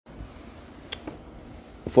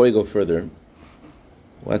Before we go further,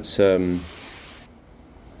 let's get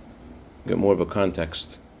more of a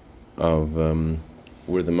context of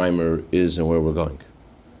where the Maimer is and where we're going.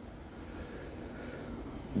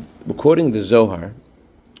 Quoting the Zohar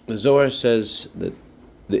says that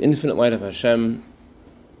the infinite light of Hashem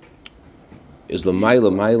is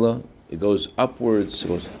l'mayla mayla. It goes upwards, it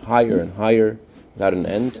goes higher and higher without an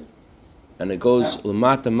end, and it goes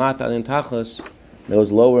l'mata mata alin tachlis, and it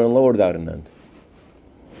goes lower and lower without an end.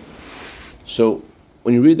 So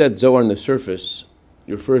when you read that Zohar on the surface,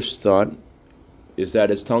 your first thought is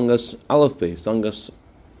that it's telling us aleph beis, it's telling us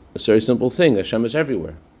a very simple thing: Hashem is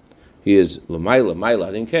everywhere. He is l'mayla mayla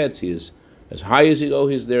alin ketz. He is as high as you go,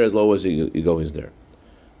 He's there. As low as you go, He's there.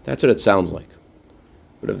 That's what it sounds like.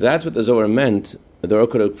 But if that's what the Zohar meant, the Zohar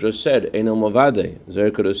could have just said, Ein el Movadeh. The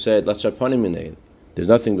Zohar could have said, Lasarpanim minei. There's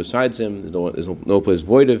nothing besides Him. There's no place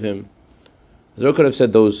void of Him. The Zohar could have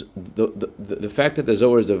said those. The fact that the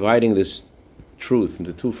Zohar is dividing this truth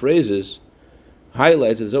into two phrases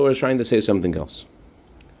highlights that the Zohar is trying to say something else.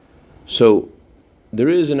 So there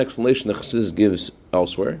is an explanation that Chassidus gives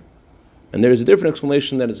elsewhere, and there is a different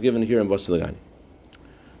explanation that is given here in באתי לגני.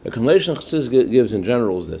 The explanation Chassidus gives in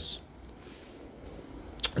general is this: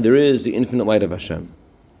 there is the infinite light of Hashem,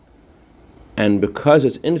 and because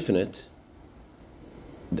it's infinite,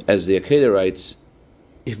 as the Akedah writes,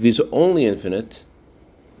 if He's only infinite,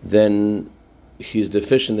 then He's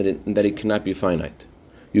deficient in that He cannot be finite.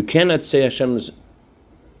 You cannot say Hashem's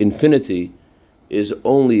infinity is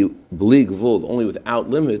only bli gvul, only without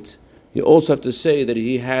limit. You also have to say that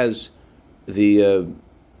He has the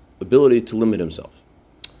ability to limit Himself.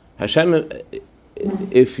 Hashem,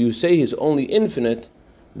 if you say He's only infinite,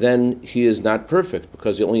 then He is not perfect,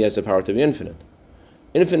 because He only has the power to be infinite.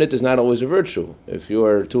 Infinite is not always a virtue. If you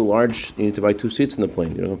are too large, you need to buy 2 seats in the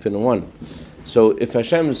plane. You don't fit in one. So if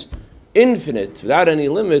Hashem's infinite, without any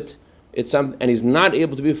limit, and He's not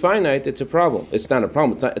able to be finite, it's a problem. It's not a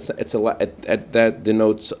problem. That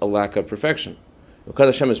denotes a lack of perfection.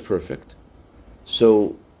 Because Hashem is perfect,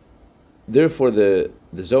 so therefore the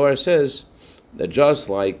Zohar says that just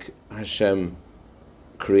like Hashem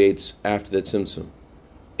creates after the tzimtzum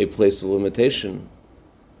a place of limitation,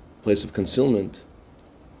 place of concealment,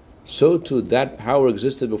 so too that power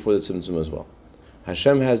existed before the tzimtzum as well.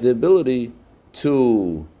 Hashem has the ability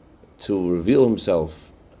to reveal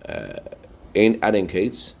Himself in adding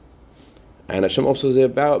kates, and Hashem also has the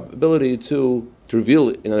ability to reveal.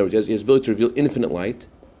 In other words, He has the ability to reveal infinite light,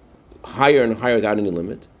 higher and higher without any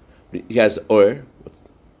limit. He has or.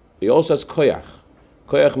 He also has koyach.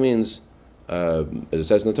 Koyach means, as it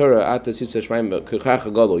says in the Torah,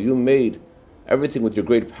 you made everything with your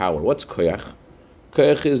great power. What's koyach?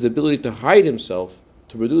 Koyach is the ability to hide Himself,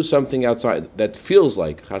 to produce something outside that feels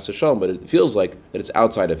like chas v'shalom, but it feels like that it's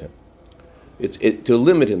outside of Him. It's to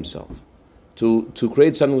limit Himself, to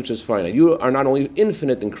create something which is finite. You are not only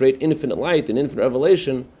infinite and create infinite light and infinite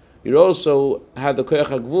revelation, you also have the koyach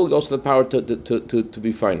hagvul, also the power to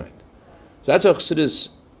be finite. So that's how Chassidus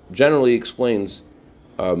generally explains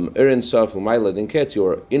Erin Sof L'mayla Din Ketz,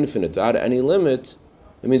 you're infinite without any limit.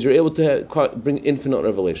 It means you're able to bring infinite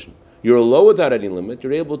revelation. You're low without any limit,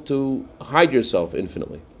 you're able to hide yourself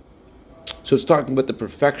infinitely. So it's talking about the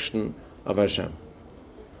perfection of Hashem.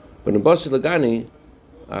 But in באתי לגני,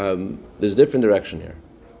 there's a different direction here.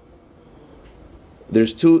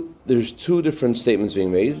 There's two different statements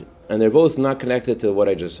being made, and they're both not connected to what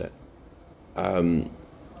I just said. I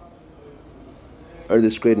heard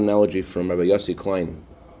this great analogy from Rabbi Yossi Klein,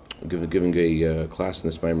 giving a class in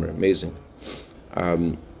this Maimer. Amazing.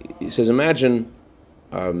 He says, imagine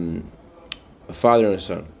a father and a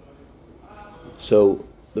son. So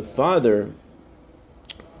the father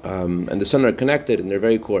and the son are connected in their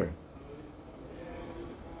very core.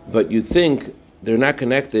 But you'd think they're not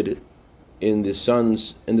connected in the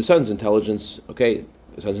son's intelligence. Okay,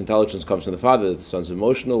 the son's intelligence comes from the father. The son's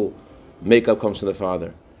emotional makeup comes from the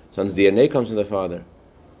father. Son's DNA comes from the father.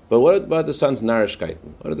 But what about the son's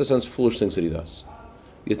narishkeiten? What are the son's foolish things that he does?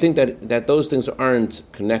 You think that those things aren't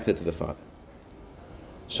connected to the father.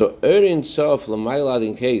 So Erin Sof L'mayla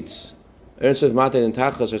Din Ketz, Erin Sof Mata and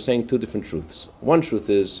Tachas are saying two different truths. One truth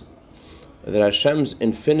is that Hashem's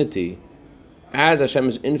infinity, as Hashem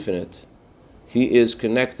is infinite, He is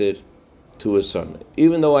connected to His son.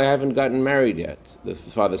 Even though I haven't gotten married yet, the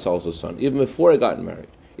father tells his son, even before I got married,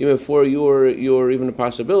 even before you were even a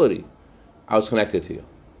possibility, I was connected to you.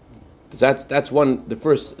 That's the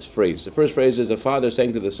first phrase. The first phrase is a father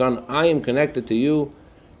saying to the son, I am connected to you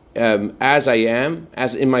as I am,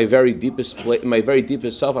 as in my very deepest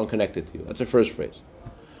self, I'm connected to you. That's the first phrase.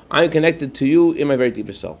 I am connected to you in my very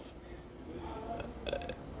deepest self.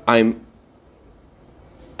 I'm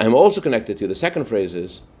I'm also connected to you. The second phrase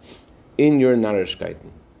is, in your Narishkeiten.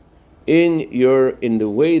 In the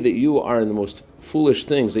way that you are in the most foolish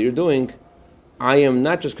things that you're doing, I am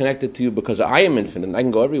not just connected to you because I am infinite and I can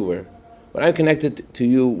go everywhere, but I'm connected to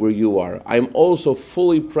you where you are. I'm also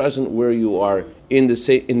fully present where you are in the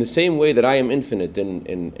same way that I am infinite in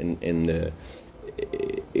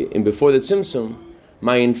before the Tzimtzum.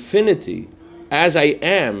 My infinity, as I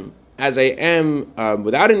am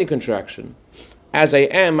without any contraction, as I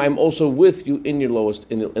am, I'm also with you in the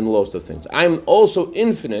lowest of things. I'm also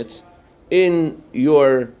infinite in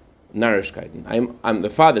your Narishkeiten. I'm the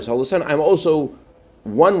Father, so all of a sudden I'm also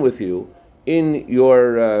one with you in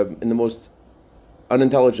your in the most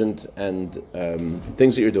unintelligent and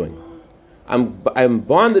things that you're doing. I'm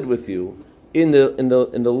bonded with you in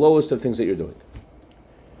the lowest of things that you're doing.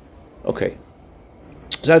 Okay,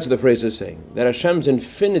 so that's what the phrase is saying, that Hashem's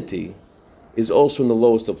infinity is also in the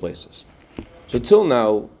lowest of places. So till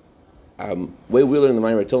now, way we learned the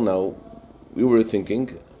Maimer, till now, we were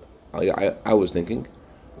thinking, I was thinking,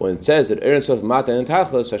 when it says that Eretz of Mata and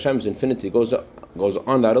Tachlis, Hashem's infinity goes on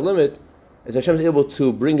without a limit, is Hashem is able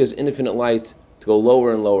to bring His infinite light to go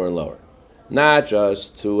lower and lower and lower. Not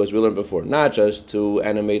just to, as we learned before, not just to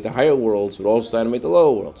animate the higher worlds, but also to animate the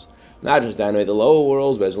lower worlds. Not just to animate the lower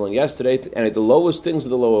worlds, but as we learned yesterday, to animate the lowest things of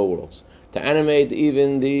the lower worlds. To animate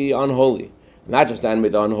even the unholy. Not just to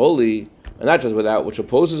animate the unholy, and not just without, which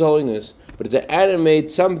opposes holiness, but to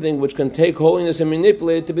animate something which can take holiness and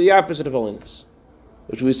manipulate it to be the opposite of holiness,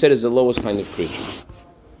 which we said is the lowest kind of creature.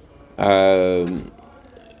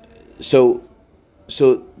 So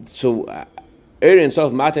Erin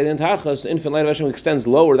self Matay and Tachas, the infinite light of Hashem extends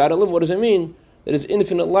lower without a limit. What does it mean? That His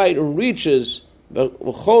infinite light reaches that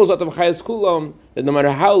no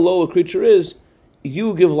matter how low a creature is,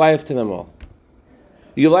 you give life to them all.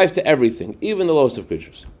 You give life to everything, even the lowest of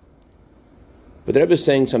creatures. But the Rebbe is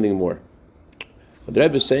saying something more. What the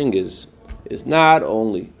Rebbe is saying is not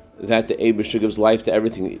only that the Eibusher gives life to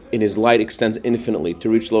everything, and His light extends infinitely to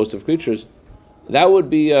reach the lowest of creatures. That would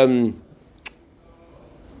be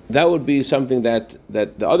something that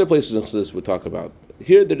the other places in Chassidus would talk about.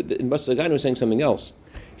 Here, in Basel Legani, was saying something else.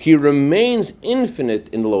 He remains infinite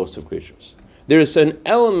in the lowest of creatures. There is an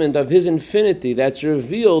element of His infinity that's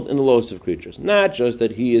revealed in the lowest of creatures. Not just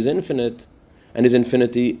that He is infinite, and His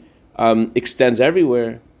infinity extends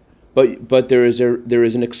everywhere, but there is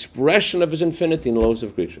an expression of His infinity in the lowest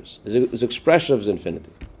of creatures. There's an expression of His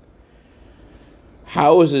infinity.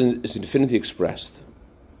 How is His infinity expressed?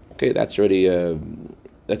 Okay, that's already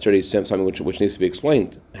something which needs to be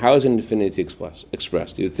explained. How is infinity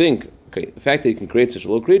expressed? You think, okay, the fact that He can create such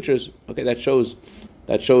little creatures, okay, that shows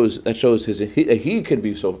He could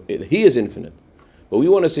be so. He is infinite, but we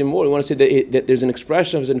want to say more. We want to say that there's an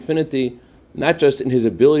expression of His infinity, not just in His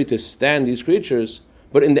ability to stand these creatures,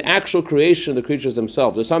 but in the actual creation of the creatures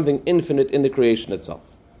themselves. There's something infinite in the creation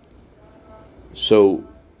itself. So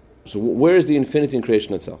where is the infinity in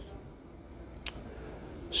creation itself?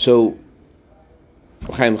 So,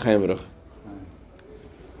 how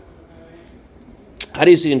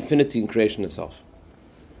do you see infinity in creation itself?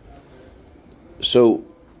 So,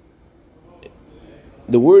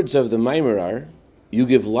 the words of the Maimer are, you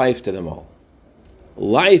give life to them all.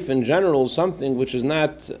 Life in general is something which is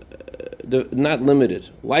not limited.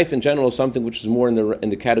 Life in general is something which is more in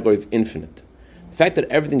the category of infinite. The fact that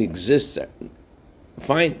everything exists,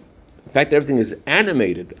 fine. The fact that everything is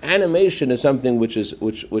animated. Animation is something which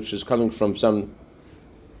is coming from some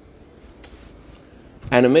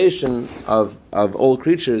animation of all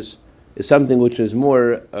creatures is something which is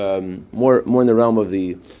more in the realm of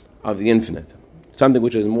the infinite. Something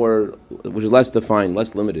which is less defined,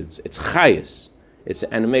 less limited. It's chayis. It's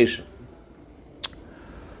animation.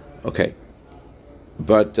 Okay,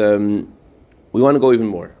 but we want to go even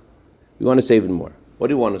more. We want to say even more. What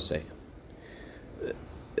do you want to say?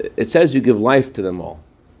 It says you give life to them all,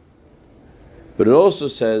 but it also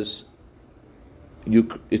says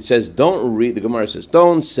don't read. The Gemara says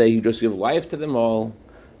don't say you just give life to them all.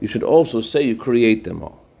 You should also say you create them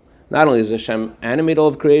all. Not only does Hashem animate all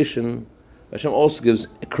of creation, Hashem also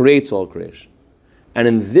creates all creation, and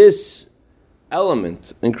in this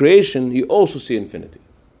element in creation, you also see infinity.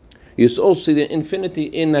 You also see the infinity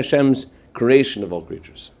in Hashem's creation of all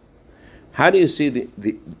creatures. How do you see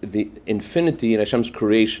the infinity in Hashem's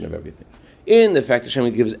creation of everything? In the fact that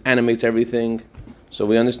Hashem animates everything, so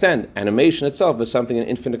we understand animation itself is something, an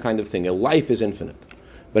infinite kind of thing. A life is infinite.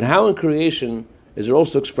 But how in creation is there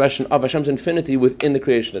also expression of Hashem's infinity within the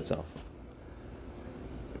creation itself?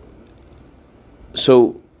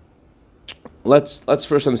 So let's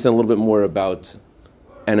first understand a little bit more about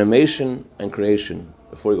animation and creation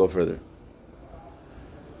before we go further.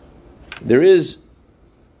 There is,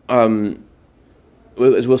 as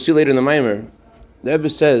we'll see later in the Maimer, the Rebbe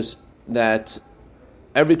says that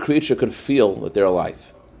every creature could feel that they're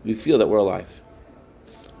alive. We feel that we're alive.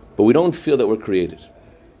 But we don't feel that we're created.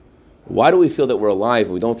 Why do we feel that we're alive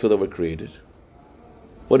and we don't feel that we're created?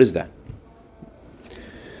 What is that?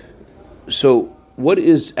 So, what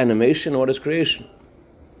is animation and what is creation?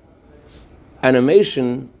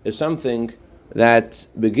 Animation is something that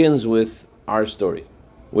begins with our story.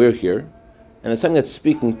 We're here, and it's something that's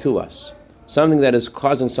speaking to us, something that is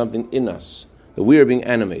causing something in us, that we are being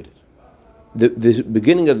animated. The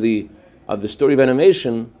beginning of the story of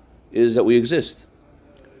animation is that we exist.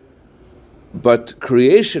 But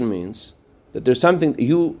creation means that there's something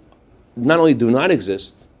you not only do not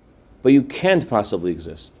exist, but you can't possibly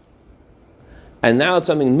exist. And now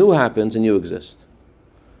something new happens and you exist.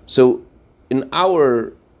 So in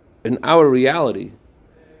our reality,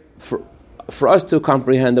 for us to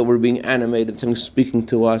comprehend that we're being animated, something's speaking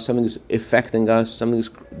to us, something's affecting us, something's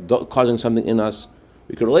causing something in us,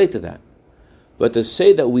 we can relate to that. But to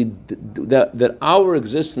say that that our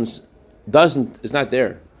existence is not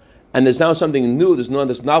there, and there's now something new, there's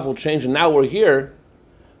this novel change, and now we're here,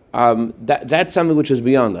 that's something which is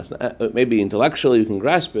beyond us. Maybe intellectually you can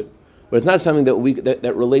grasp it, but it's not something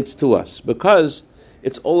that relates to us, because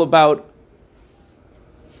it's all about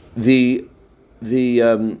the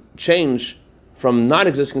change from not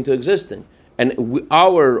existing to existing, and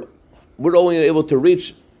we're only able to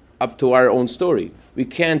reach up to our own story. We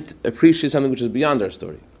can't appreciate something which is beyond our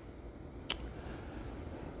story.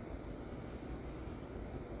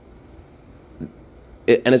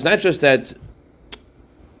 And it's not just that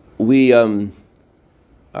we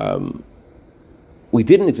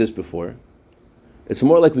didn't exist before. It's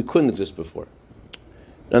more like we couldn't exist before.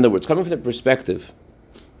 In other words, coming from the perspective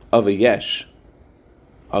of a yesh,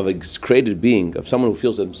 of a created being, of someone who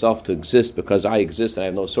feels himself to exist because I exist and I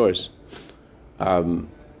have no source,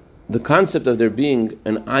 the concept of there being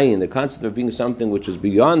an ayin, the concept of being something which is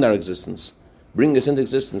beyond our existence, bringing us into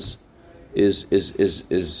existence, it's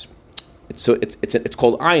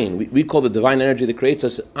called ayin. We call the divine energy that creates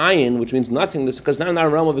us ayin, which means nothingness, because not in our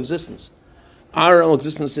realm of existence. Our realm of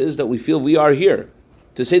existence is that we feel we are here.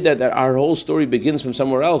 To say that our whole story begins from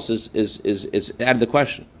somewhere else is out of the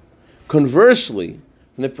question. Conversely,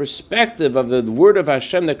 from the perspective of the word of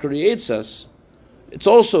Hashem that creates us, it's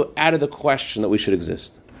also out of the question that we should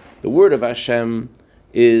exist. The word of Hashem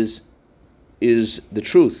is the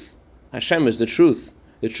truth. Hashem is the truth.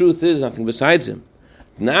 The truth is nothing besides Him.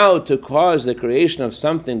 Now, to cause the creation of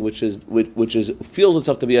something which feels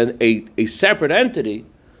itself to be a separate entity,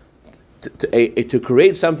 to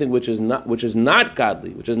create something which is not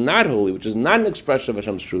godly, which is not holy, which is not an expression of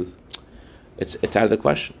Hashem's truth, it's out of the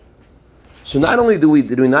question. So not only did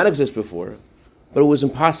we not exist before, but it was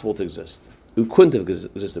impossible to exist. We couldn't have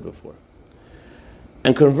existed before.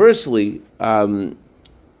 And conversely, and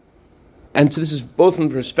so this is both from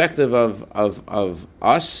the perspective of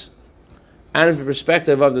us and from the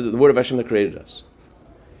perspective of the word of Hashem that created us.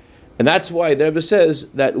 And that's why the Rebbe says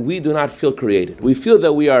that we do not feel created. We feel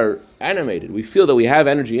that we are animated. We feel that we have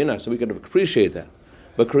energy in us, so we could appreciate that.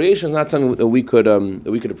 But creation is not something that we could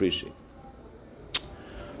appreciate.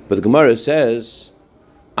 But the Gemara says,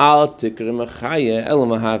 "Al tikra mechaya elo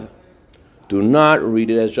mahav." Do not read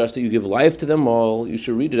it as just that you give life to them all. You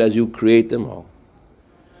should read it as you create them all.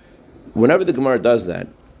 Whenever the Gemara does that,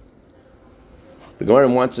 the Gemara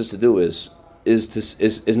wants us to do is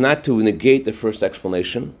not to negate the first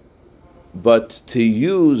explanation, but to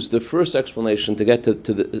use the first explanation to get to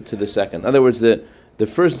the second. In other words, the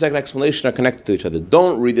first and second explanation are connected to each other.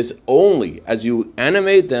 Don't read this only as you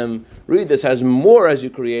animate them. Read this as more as you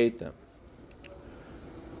create them.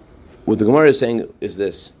 What the Gemara is saying is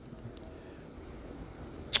this.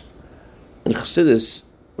 In Chassidus,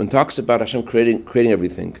 when it talks about Hashem creating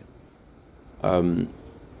everything,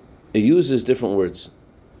 it uses different words.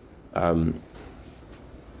 On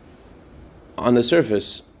the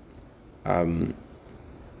surface,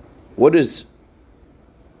 what is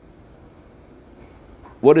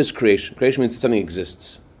creation? Creation means that something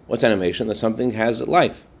exists. What's animation? That something has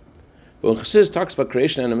life. But when Chassidus talks about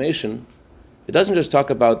creation and animation, it doesn't just talk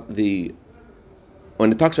about when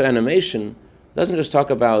it talks about animation, it doesn't just talk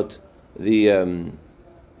about the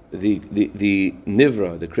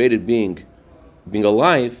nivra, the created being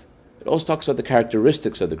alive. It also talks about the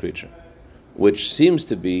characteristics of the creature, which seems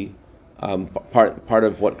to be part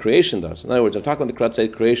of what creation does. In other words, I'm talking about the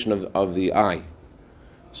creation of the eye.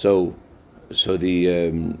 So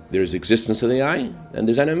there's existence of the eye, and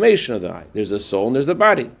there's animation of the eye. There's the soul, and there's the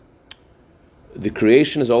body. The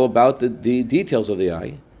creation is all about the details of the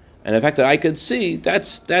eye, And the fact that I could see,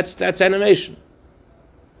 that's animation.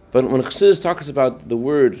 But when Chassidus talks about the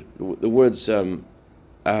words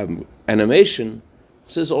animation,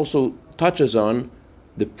 Chassidus also touches on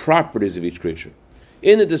the properties of each creature.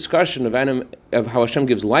 In the discussion of how Hashem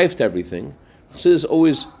gives life to everything, Chassidus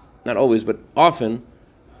always, not always, but often,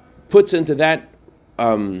 puts into that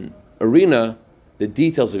arena the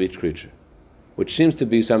details of each creature, which seems to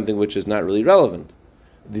be something which is not really relevant.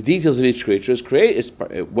 The details of each creature there's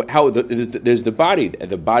the body.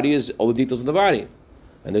 The body is all the details of the body,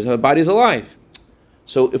 and there's how the body is alive.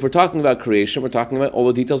 So if we're talking about creation, we're talking about all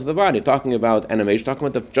the details of the body. Talking about animation, talking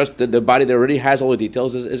about the body that already has all the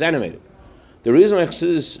details is animated. The reason why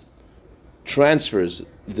Chassidus transfers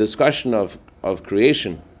the discussion of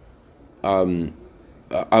creation, of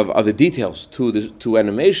the details to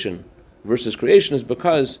animation versus creation is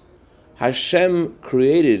because Hashem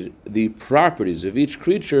created the properties of each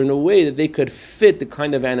creature in a way that they could fit the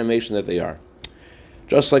kind of animation that they are.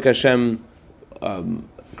 Just like Hashem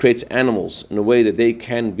creates animals in a way that they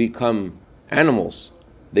can become animals,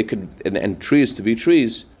 they could and trees to be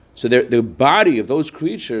trees. So the body of those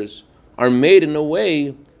creatures are made in a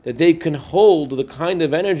way that they can hold the kind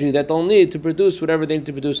of energy that they'll need to produce whatever they need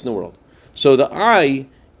to produce in the world. So the eye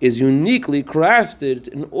is uniquely crafted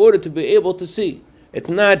in order to be able to see. It's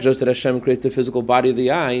not just that Hashem creates the physical body of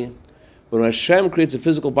the eye, but when Hashem creates the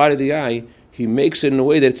physical body of the eye, He makes it in a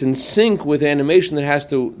way that it's in sync with the animation what it has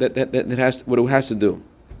to do,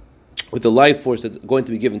 with the life force that's going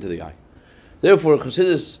to be given to the eye. Therefore,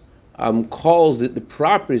 Chassidus calls the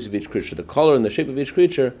properties of each creature, the color and the shape of each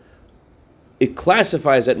creature, it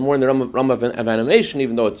classifies that more in the realm of animation,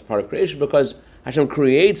 even though it's part of creation, because Hashem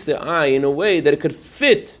creates the eye in a way that it could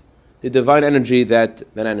fit the divine energy that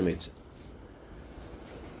animates it.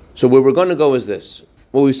 So where we're going to go is this.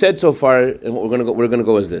 What we've said so far, and what we're going to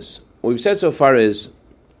go is this. What we've said so far is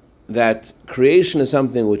that creation is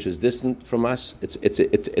something which is distant from us.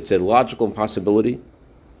 It's a logical impossibility.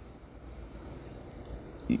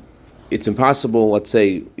 It's impossible, let's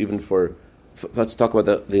say, even let's talk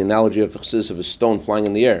about the analogy of a stone flying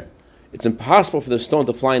in the air. It's impossible for the stone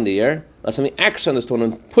to fly in the air unless something acts on the stone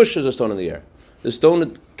and pushes the stone in the air. The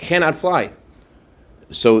stone cannot fly.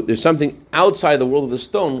 So there's something outside the world of the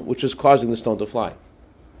stone which is causing the stone to fly.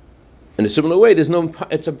 In a similar way,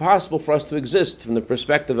 it's impossible for us to exist from the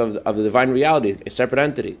perspective of the divine reality, a separate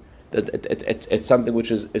entity. It's something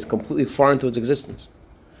which is completely foreign to its existence.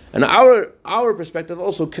 And our perspective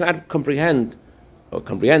also cannot comprehend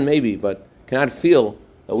maybe, but cannot feel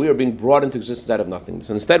that we are being brought into existence out of nothing.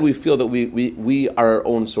 So instead we feel that we are our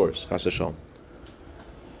own source, Chas v'shalom.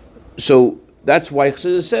 So that's why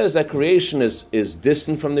Chassidus says that creation is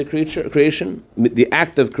distant from the creation. The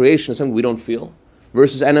act of creation is something we don't feel,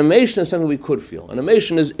 versus animation is something we could feel.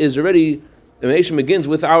 Animation begins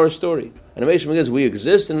with our story. Animation begins, we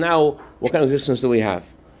exist, and now what kind of existence do we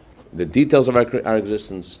have? The details of our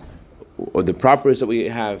existence, or the properties that we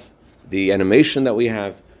have, the animation that we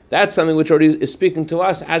have, that's something which already is speaking to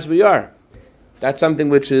us as we are. That's something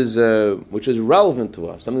which is relevant to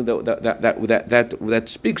us, something that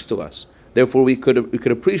speaks to us. Therefore, we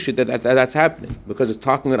could appreciate that's happening because it's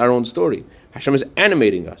talking about our own story. Hashem is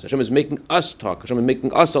animating us. Hashem is making us talk. Hashem is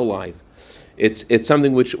making us alive. It's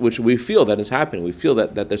something which we feel that is happening. We feel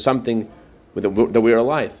that there's something that we are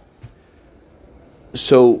alive.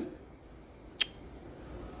 So,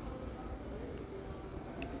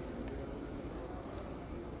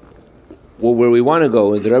 where we want to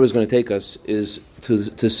go, and the Rebbe is going to take us, is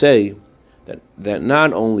to say that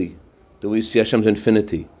not only do we see Hashem's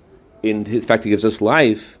infinity in the fact He gives us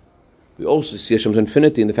life, we also see Hashem's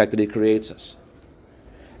infinity in the fact that He creates us.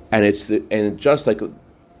 And just like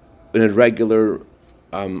in a regular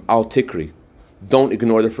al-tikri, don't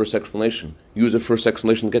ignore the first explanation. Use the first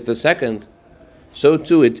explanation to get to the second. So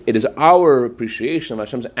too, it is our appreciation of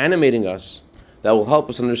Hashem's animating us that will help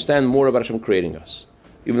us understand more about Hashem creating us.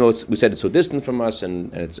 Even though we said it's so distant from us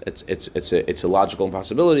and it's a logical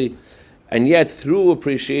impossibility, and yet through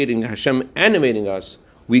appreciating Hashem animating us,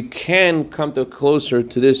 we can come closer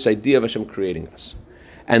to this idea of Hashem creating us,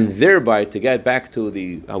 and thereby to get back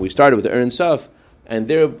to how we started with the Ein Sof, and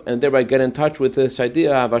thereby get in touch with this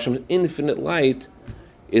idea of Hashem's infinite light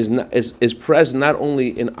is present not only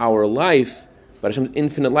in our life, but Hashem's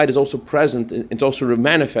infinite light is also present. It's also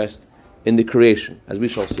manifest in the creation, as we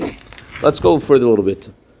shall see. Let's go further a little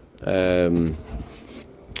bit.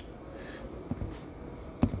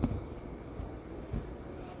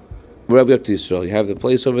 We're up to Yisrael. You have the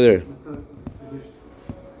place over there.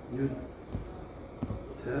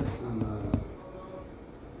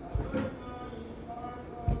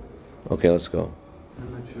 Okay, let's go.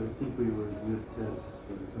 I'm not sure. I think we were good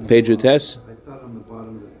tests. Page Utes? I thought on the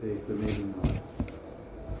bottom of the page, but maybe not.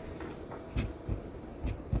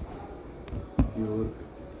 If you look.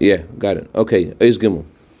 Yeah, got it. Okay, Eis Gimel.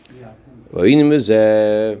 Yeah.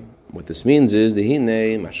 What this means is the Hine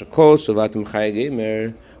Mashakos Solatim Chai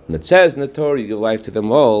Gamer. When it says in the Torah, you give life to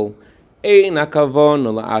them all. Ein Akavon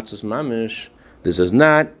La'atzos Mamish. This does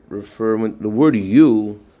not refer, when the word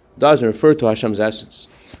you doesn't refer to Hashem's essence.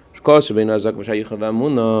 As the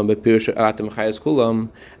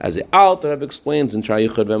Alter Rebbe explains in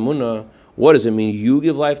Trayichad V'Emunah, what does it mean you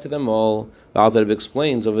give life to them all? The Alter Rebbe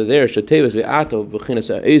explains over there, the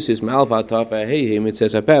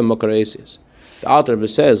Alter Rebbe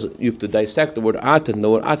says you have to dissect the word Atat and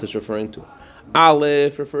know what Atat is referring to.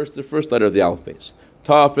 Aleph refers to the first letter of the Aleph base.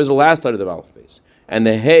 Taf is the last letter of the Aleph base. And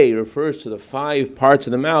the Hey refers to the 5 parts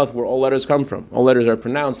of the mouth where all letters come from. All letters are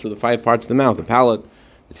pronounced through the 5 parts of the mouth, the palate,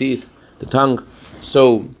 the teeth, the tongue.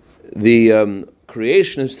 So the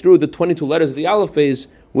creation is through the 22 letters of the Aleph base,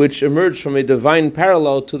 which emerge from a divine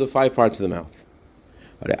parallel to the 5 parts of the mouth.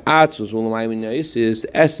 But the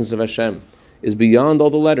essence of Hashem is beyond all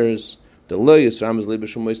the letters. There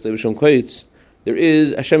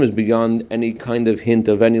is, Hashem is beyond any kind of hint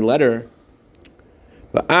of any letter.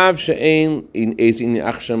 And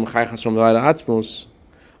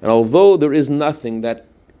although there is nothing that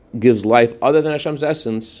gives life other than Hashem's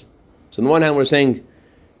essence, so on the one hand we're saying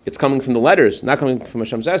it's coming from the letters, not coming from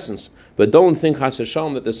Hashem's essence, but don't think Chas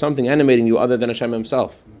Hashem that there's something animating you other than Hashem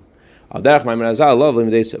Himself.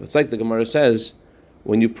 It's like the Gemara says,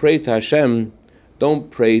 when you pray to Hashem,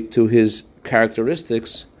 don't pray to His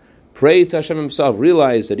characteristics, pray to Hashem Himself.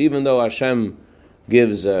 Realize that even though Hashem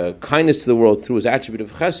gives kindness to the world through His attribute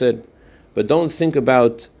of Chesed, but don't think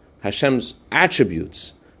about Hashem's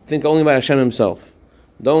attributes. Think only about Hashem Himself.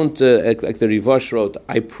 Don't, like the Rivash wrote,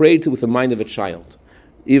 I prayed with the mind of a child.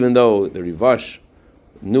 Even though the Rivash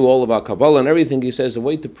knew all about Kabbalah and everything, he says the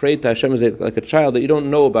way to pray to Hashem is like a child that you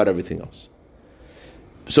don't know about everything else.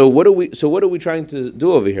 So what are we trying to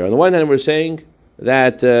do over here? On the one hand, we're saying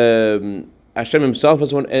that Hashem Himself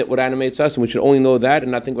is what animates us, and we should only know that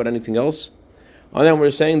and not think about anything else. On the other hand,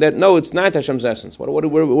 we're saying that no, it's not Hashem's essence. Where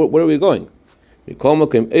are we going?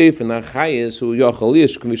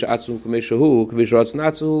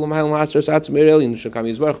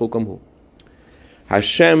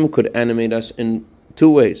 Hashem could animate us in 2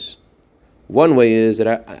 ways. One way is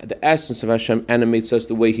that the essence of Hashem animates us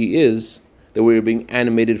the way He is, that we are being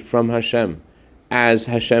animated from Hashem as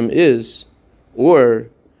Hashem is, or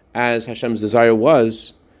as Hashem's desire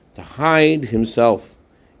was, to hide Himself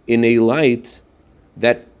in a light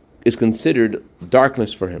that is considered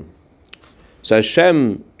darkness for Him. So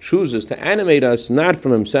Hashem chooses to animate us not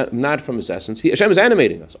from Himself, not from His essence. Hashem is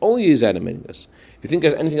animating us. Only He is animating us. If you think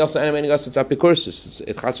there's anything else animating us, it's apikursis,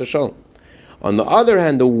 it's chas v'shalom. On the other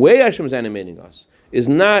hand, the way Hashem is animating us is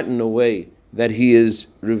not in a way that He is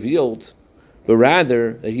revealed, but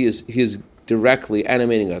rather that He is directly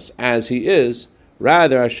animating us as He is.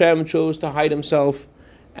 Rather, Hashem chose to hide Himself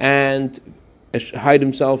and hide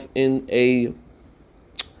Himself in a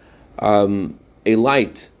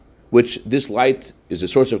light, which this light is a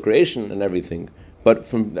source of creation and everything. But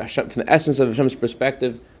from the essence of Hashem's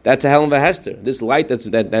perspective, that's a hell of a hester. This light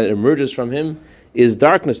that emerges from Him is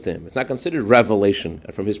darkness to Him. It's not considered revelation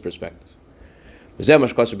from His perspective. And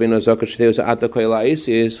that's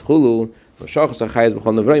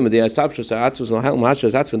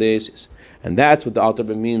what the Alter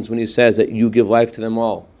Rebbe means when he says that you give life to them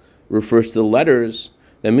all. It refers to the letters.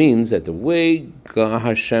 That means that the way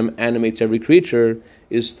Hashem animates every creature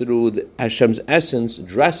is through Hashem's essence,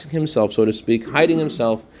 dressing Himself, so to speak, hiding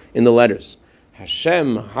Himself in the letters.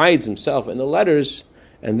 Hashem hides Himself in the letters,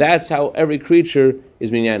 and that's how every creature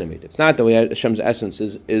is being animated. It's not the way Hashem's essence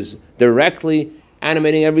is directly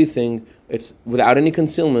animating everything. It's without any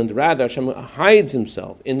concealment. Rather, Hashem hides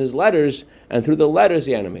Himself in His letters, and through the letters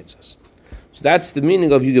He animates us. So that's the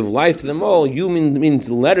meaning of you give life to them all. You means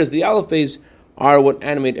the letters, the Aleph Beis, are what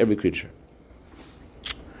animate every creature.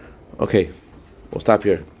 Okay, we'll stop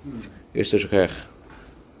here.